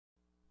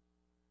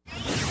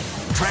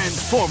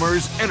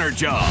Transformers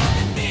Energon.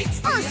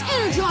 First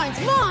Energon's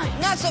mine!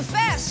 Not so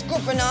fast,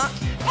 Scorponok.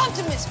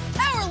 Optimus,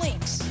 Power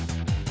Links.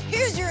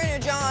 Here's your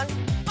Energon.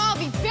 I'll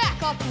be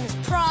back, Optimus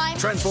Prime.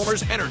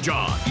 Transformers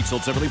Energon. Each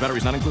sold separately,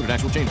 batteries not included,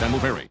 actual change time will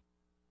vary.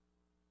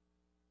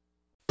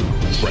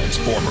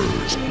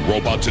 Transformers,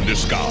 robots in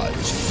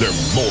disguise. They're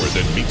more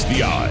than meets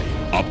the eye.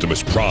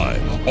 Optimus Prime,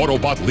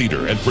 Autobot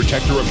leader and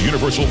protector of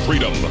universal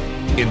freedom.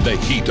 In the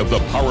heat of the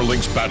Power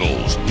Links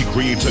battles, he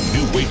creates a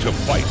new way to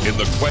fight in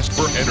the quest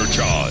for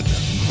Energon.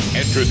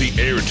 Enter the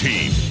Air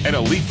Team, an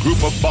elite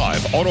group of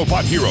 5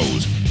 Autobot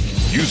heroes.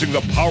 Using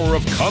the power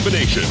of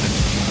combination,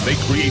 they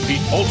create the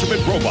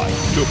ultimate robot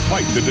to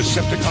fight the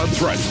Decepticon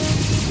threat.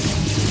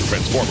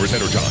 Transformers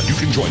Energon. You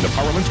can join the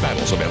Power Links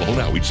battles. Available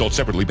now. Each sold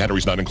separately.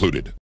 Batteries not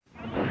included.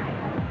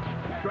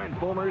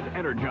 Transformers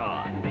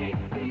Energon.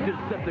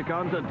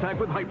 Decepticons attack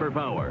with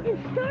hyperpower. It's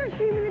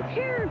Starscream and the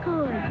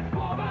Terracons.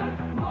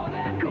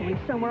 Going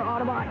somewhere,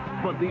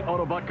 Autobots. But the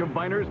Autobot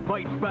combiners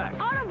fight back.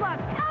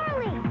 Autobots,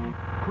 Power Links.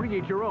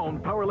 Create your own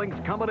Power Links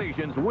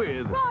combinations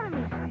with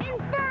Rodimus,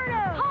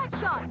 Inferno,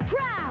 Hotshot,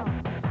 Prowl.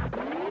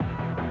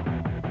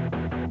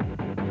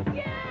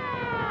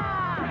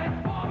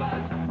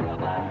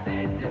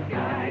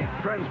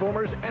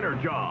 Transformers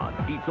Energon.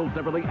 Each sold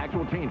separately,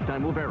 actual change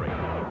time will vary.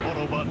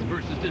 Autobots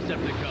versus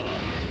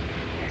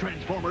Decepticons.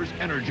 Transformers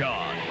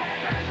Energon.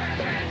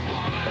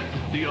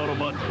 The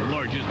Autobots'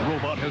 largest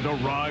robot has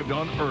arrived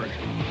on Earth.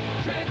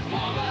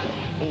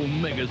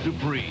 Omega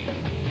Supreme.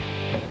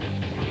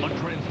 A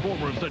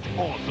Transformer of such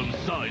awesome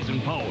size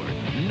and power,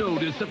 no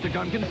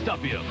Decepticon can stop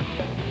him.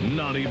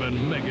 Not even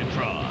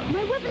Megatron.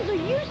 My weapons are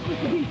useless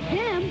against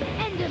them.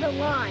 End of the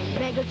line,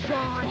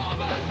 Megatron.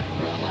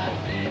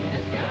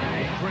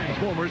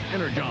 Transformers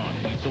Energon.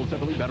 Each sold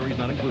separately, batteries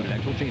not included.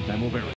 Actual change time will vary.